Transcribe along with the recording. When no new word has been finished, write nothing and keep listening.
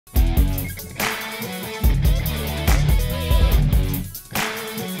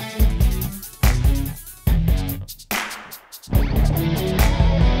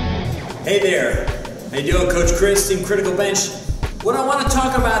Hey there, how you doing? Coach Chris, Team Critical Bench. What I want to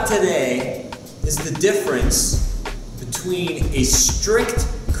talk about today is the difference between a strict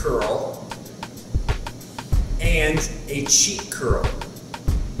curl and a cheat curl.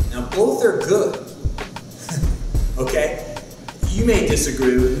 Now both are good, okay? You may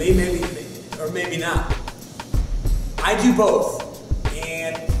disagree with me, maybe or maybe not. I do both,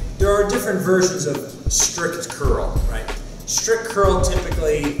 and there are different versions of strict curl, right? Strict curl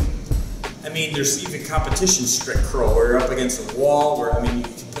typically, there's even competition strict curl where you're up against a wall where, you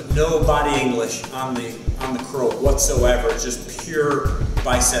can put no body English on the curl whatsoever. It's just pure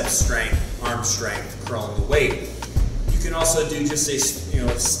biceps strength, arm strength, curling the weight. You can also do just a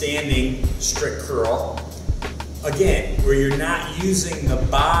standing strict curl, again, where you're not using the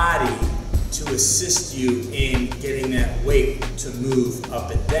body to assist you in getting that weight to move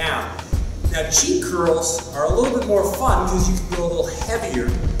up and down. Now cheat curls are a little bit more fun because you can go a little heavier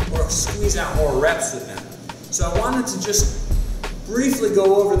or squeeze out more reps with them. So I wanted to just briefly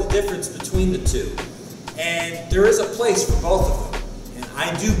go over the difference between the two. And there is a place for both of them, and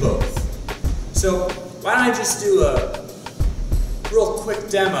I do both. So why don't I just do a real quick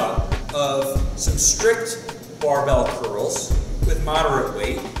demo of some strict barbell curls with moderate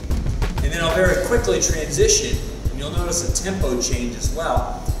weight, and then I'll very quickly transition, and you'll notice a tempo change as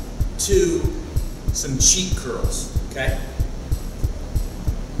well, to some cheat curls, okay?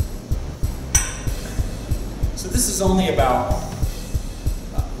 So this is only about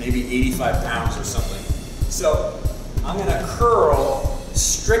maybe 85 pounds or something. So I'm gonna curl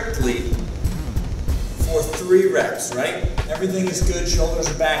strictly for 3 reps, right? Everything is good, shoulders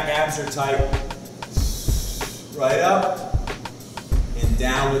are back, abs are tight. Right up and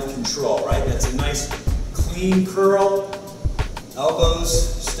down with control, right? That's a nice clean curl.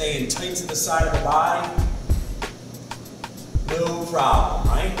 Elbows staying tight to the side of the body. No problem,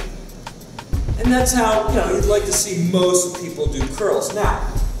 right? And that's how, you'd like to see most people do curls. Now,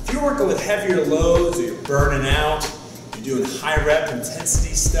 if you're working with heavier loads or you're burning out, you're doing high rep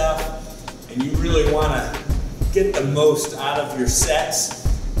intensity stuff, and you really want to get the most out of your sets,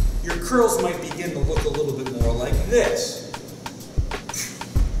 your curls might begin to look a little bit more like this.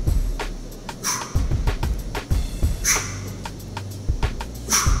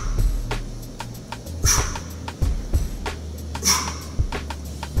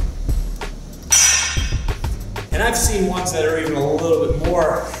 And I've seen ones that are even a little bit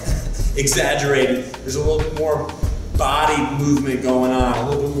more exaggerated. There's a little bit more body movement going on, a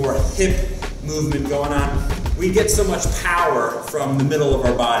little bit more hip movement going on. We get so much power from the middle of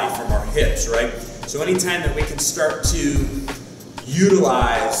our body, from our hips, right? So anytime that we can start to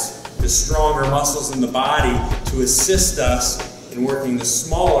utilize the stronger muscles in the body to assist us in working the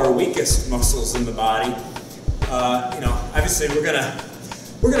smaller, weakest muscles in the body, obviously we're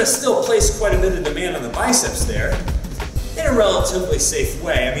gonna still place quite a bit of demand on the biceps there in a relatively safe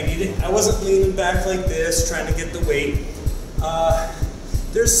way. I wasn't leaning back like this, trying to get the weight.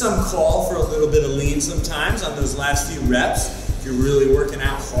 There's some call for a little bit of lean sometimes on those last few reps if you're really working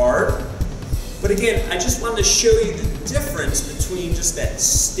out hard. But again, I just wanted to show you the difference between just that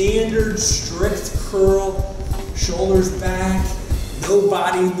standard strict curl, shoulders back, no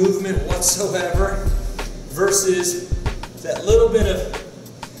body movement whatsoever, versus that little bit of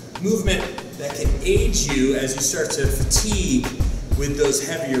movement that can aid you as you start to fatigue with those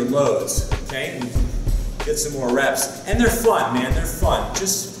heavier loads, okay? Get some more reps. And they're fun, man, they're fun.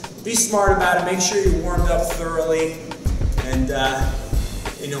 Just be smart about it, make sure you're warmed up thoroughly, and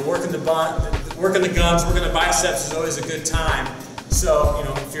working the guns, working the biceps is always a good time. So,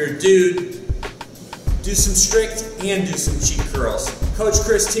 if you're a dude, do some strict and do some cheat curls. Coach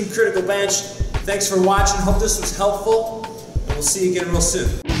Chris, Team Critical Bench, thanks for watching. Hope this was helpful, and we'll see you again real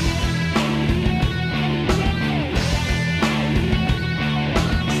soon.